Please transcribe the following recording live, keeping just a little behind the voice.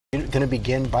Going to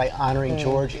begin by honoring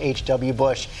George H.W.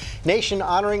 Bush. Nation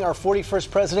honoring our 41st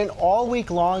president all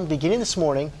week long, beginning this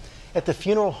morning at the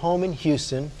funeral home in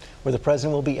Houston, where the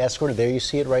president will be escorted, there you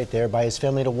see it right there, by his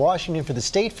family to Washington for the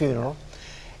state funeral.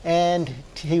 And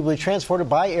he will be transported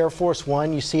by Air Force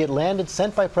One. You see it landed,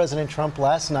 sent by President Trump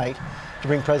last night to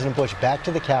bring President Bush back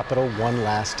to the Capitol one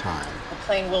last time. The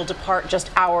plane will depart just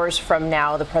hours from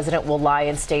now. The president will lie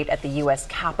in state at the U.S.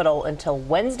 Capitol until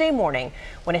Wednesday morning,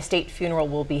 when a state funeral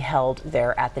will be held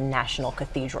there at the National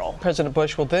Cathedral. President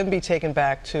Bush will then be taken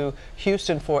back to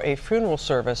Houston for a funeral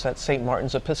service at St.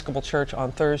 Martin's Episcopal Church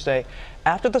on Thursday.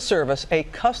 After the service, a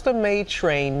custom-made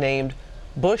train named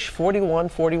Bush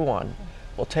 4141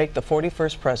 will take the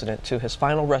 41st president to his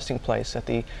final resting place at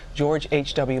the George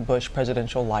H.W. Bush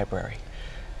Presidential Library.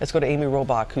 Let's go to Amy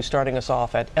Robach, who's starting us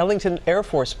off at Ellington Air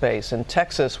Force Base in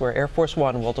Texas, where Air Force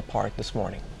One will depart this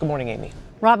morning. Good morning, Amy.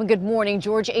 Robin, good morning.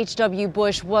 George H.W.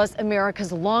 Bush was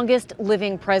America's longest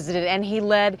living president, and he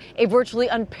led a virtually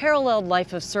unparalleled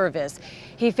life of service.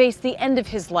 He faced the end of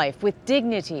his life with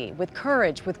dignity, with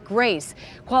courage, with grace,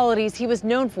 qualities he was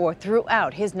known for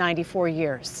throughout his 94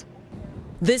 years.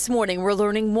 This morning, we're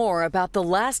learning more about the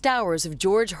last hours of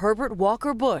George Herbert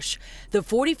Walker Bush, the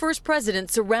 41st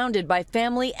president surrounded by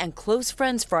family and close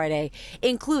friends Friday,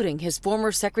 including his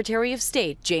former Secretary of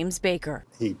State, James Baker.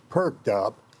 He perked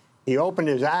up. He opened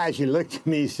his eyes. He looked at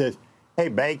me. He said, "Hey,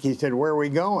 Bake," he said, "where are we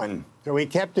going?" So he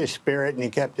kept his spirit and he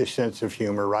kept his sense of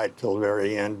humor right till the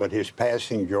very end. But his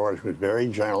passing, George, was very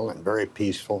gentle and very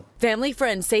peaceful. Family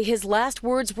friends say his last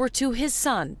words were to his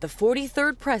son, the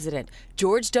 43rd president,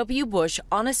 George W. Bush,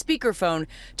 on a speakerphone,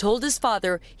 told his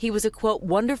father he was a, quote,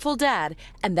 wonderful dad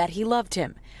and that he loved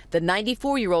him. The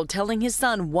 94-year-old telling his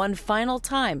son one final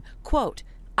time, quote,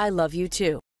 "I love you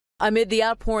too." Amid the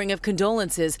outpouring of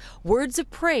condolences, words of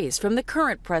praise from the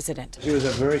current president. He was a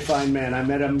very fine man. I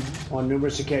met him on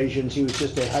numerous occasions. He was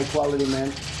just a high-quality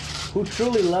man who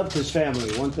truly loved his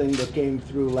family. One thing that came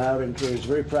through loud and clear, he's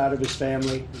very proud of his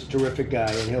family. He's a terrific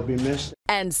guy, and he'll be missed.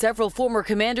 And several former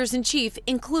commanders-in-chief,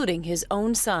 including his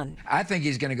own son. I think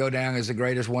he's going to go down as the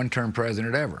greatest one-term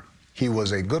president ever. He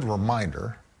was a good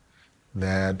reminder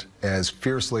that as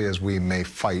fiercely as we may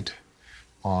fight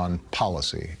on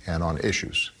policy and on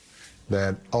issues,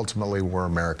 that ultimately we're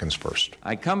Americans first.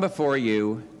 I come before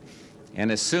you and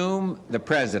assume the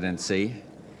presidency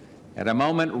at a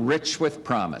moment rich with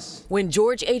promise. When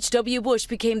George H.W. Bush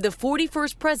became the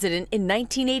 41st president in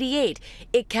 1988,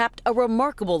 it capped a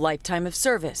remarkable lifetime of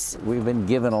service. We've been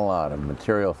given a lot of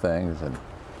material things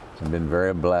and been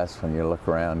very blessed when you look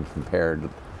around and compare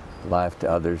life to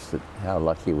others, how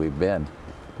lucky we've been.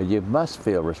 But you must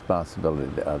feel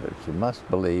responsibility to others. You must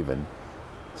believe in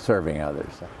serving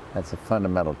others. That's a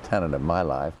fundamental tenet of my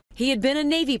life. He had been a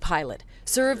Navy pilot,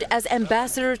 served as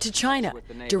ambassador to China,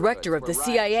 director of the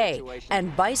CIA,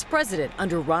 and vice president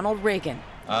under Ronald Reagan.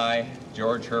 I,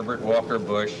 George Herbert Walker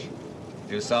Bush,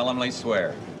 do solemnly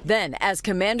swear. Then, as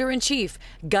commander-in-chief,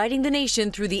 guiding the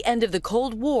nation through the end of the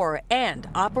Cold War and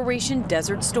Operation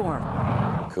Desert Storm.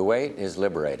 Kuwait is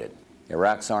liberated.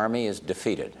 Iraq's army is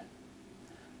defeated.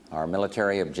 Our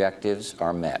military objectives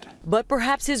are met. But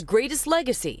perhaps his greatest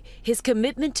legacy, his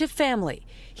commitment to family.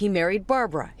 He married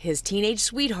Barbara, his teenage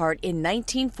sweetheart, in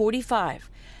 1945.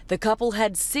 The couple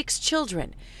had 6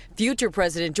 children. Future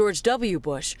President George W.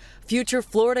 Bush, future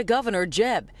Florida Governor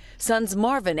Jeb, sons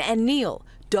Marvin and Neil,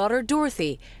 daughter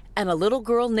Dorothy, and a little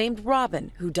girl named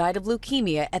Robin, who died of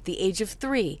leukemia at the age of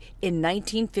 3 in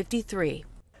 1953.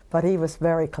 But he was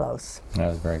very close. I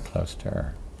was very close to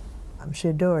her. She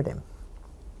adored him.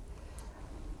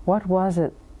 What was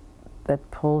it that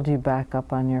pulled you back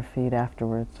up on your feet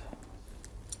afterwards?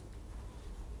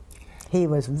 He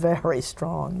was very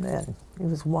strong then. He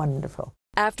was wonderful.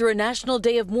 After a national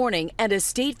day of mourning and a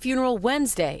state funeral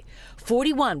Wednesday,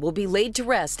 41 will be laid to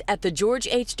rest at the George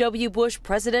H.W. Bush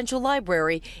Presidential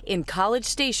Library in College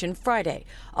Station Friday,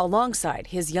 alongside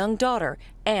his young daughter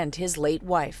and his late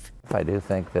wife. I do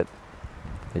think that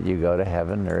you go to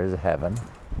heaven, there is a heaven.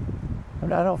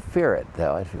 I don't fear it,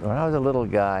 though. When I was a little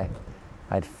guy,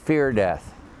 I'd fear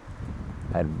death.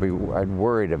 I'd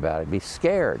worried about it, be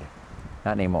scared.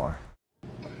 Not anymore.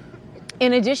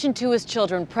 In addition to his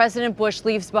children, President Bush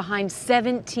leaves behind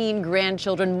 17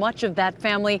 grandchildren. Much of that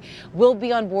family will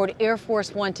be on board Air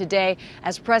Force One today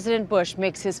as President Bush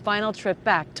makes his final trip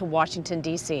back to Washington,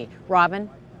 D.C. Robin?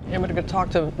 Yeah, I'm going to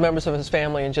talk to members of his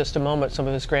family in just a moment, some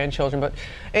of his grandchildren. But,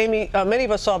 Amy, many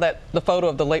of us saw the photo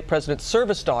of the late president's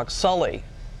service dog, Sully,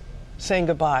 saying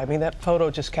goodbye. I mean, that photo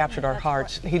just captured our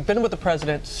hearts. He'd been with the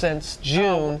president since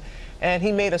June, and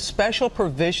he made a special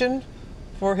provision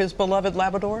for his beloved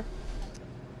Labrador.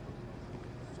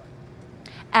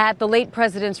 At the late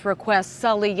president's request,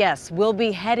 Sully, yes, will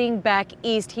be heading back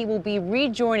east. He will be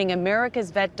rejoining America's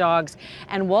Vet Dogs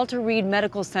and Walter Reed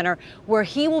Medical Center, where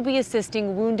he will be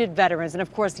assisting wounded veterans. And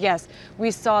of course, yes,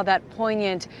 we saw that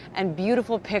poignant and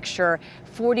beautiful picture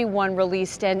 41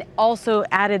 released, and also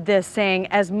added this, saying,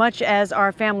 as much as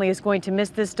our family is going to miss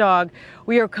this dog,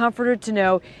 we are comforted to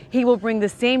know he will bring the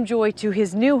same joy to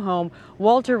his new home,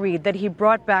 Walter Reed, that he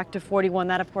brought back to 41.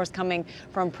 That, of course, coming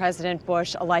from President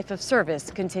Bush. A life of service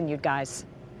continued, guys.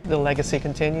 The legacy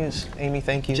continues. Amy,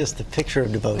 thank you. Just a picture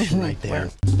of devotion right there.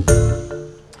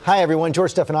 Hi, everyone.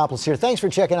 George Stephanopoulos here. Thanks for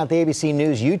checking out the ABC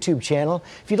News YouTube channel.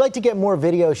 If you'd like to get more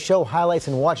videos, show highlights,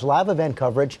 and watch live event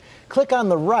coverage, click on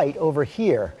the right over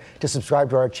here to subscribe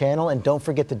to our channel. And don't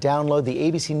forget to download the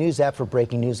ABC News app for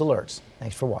breaking news alerts.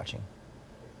 Thanks for watching.